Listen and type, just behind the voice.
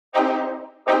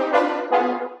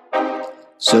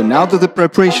So now that the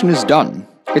preparation is done,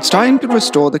 it's time to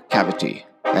restore the cavity.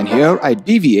 And here I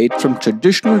deviate from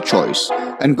traditional choice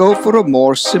and go for a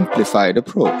more simplified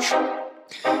approach.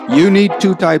 You need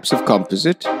two types of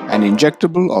composite, an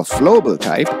injectable or flowable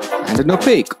type and an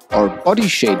opaque or body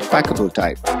shade packable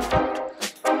type.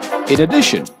 In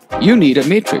addition, you need a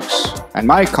matrix, and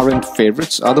my current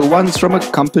favorites are the ones from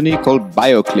a company called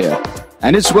BioClear,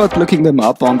 and it's worth looking them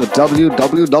up on the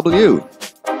www.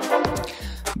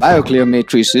 BioClear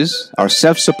matrices are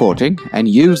self-supporting and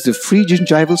use the free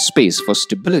gingival space for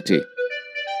stability.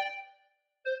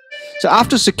 So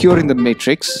after securing the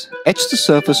matrix, etch the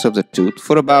surface of the tooth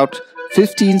for about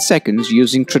 15 seconds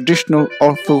using traditional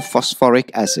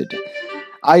orthophosphoric acid.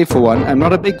 I, for one, am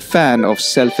not a big fan of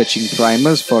self-etching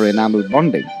primers for enamel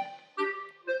bonding.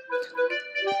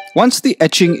 Once the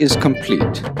etching is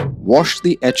complete, wash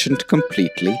the etchant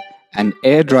completely and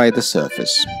air dry the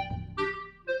surface.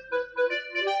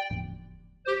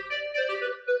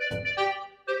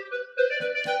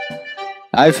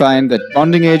 I find that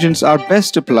bonding agents are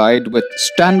best applied with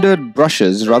standard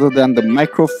brushes rather than the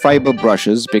microfiber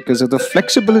brushes because of the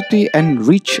flexibility and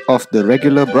reach of the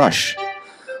regular brush.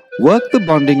 Work the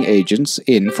bonding agents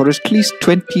in for at least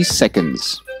 20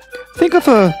 seconds. Think of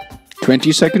a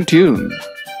 20-second tune,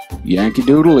 Yankee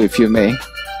Doodle if you may,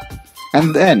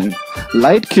 and then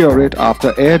light cure it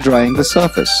after air drying the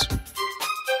surface.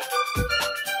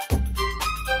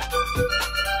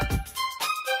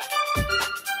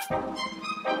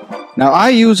 Now I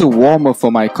use a warmer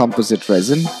for my composite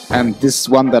resin, and this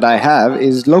one that I have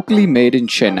is locally made in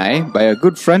Chennai by a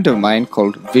good friend of mine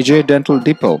called Vijay Dental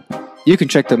Depot. You can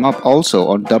check them up also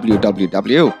on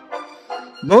www.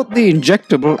 Both the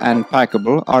injectable and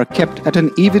packable are kept at an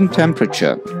even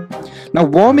temperature. Now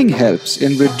warming helps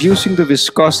in reducing the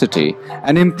viscosity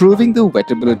and improving the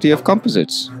wettability of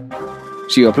composites.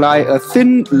 So you apply a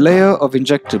thin layer of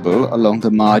injectable along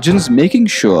the margins, making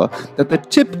sure that the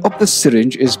tip of the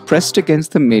syringe is pressed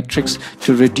against the matrix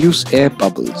to reduce air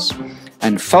bubbles.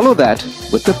 And follow that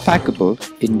with the packable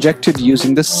injected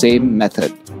using the same method.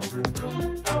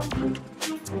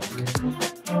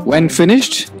 When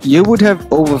finished, you would have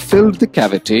overfilled the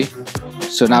cavity.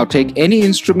 So now take any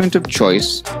instrument of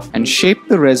choice and shape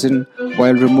the resin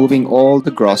while removing all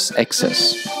the gross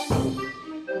excess.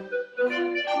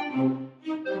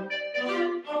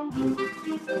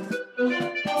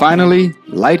 Finally,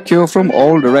 light cure from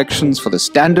all directions for the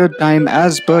standard time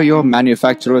as per your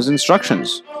manufacturer's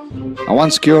instructions. Now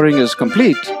once curing is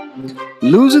complete,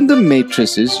 loosen the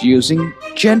matrices using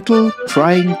gentle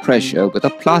prying pressure with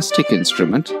a plastic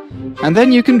instrument, and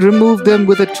then you can remove them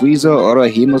with a tweezer or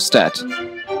a hemostat.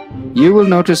 You will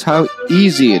notice how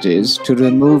easy it is to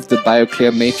remove the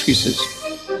BioClear matrices.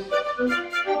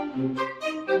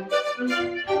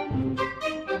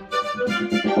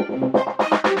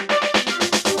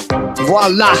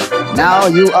 Voila! Now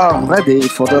you are ready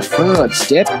for the third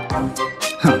step,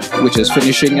 which is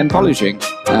finishing and polishing.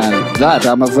 And that,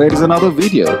 I'm afraid, is another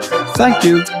video. Thank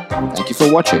you. Thank you for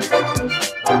watching.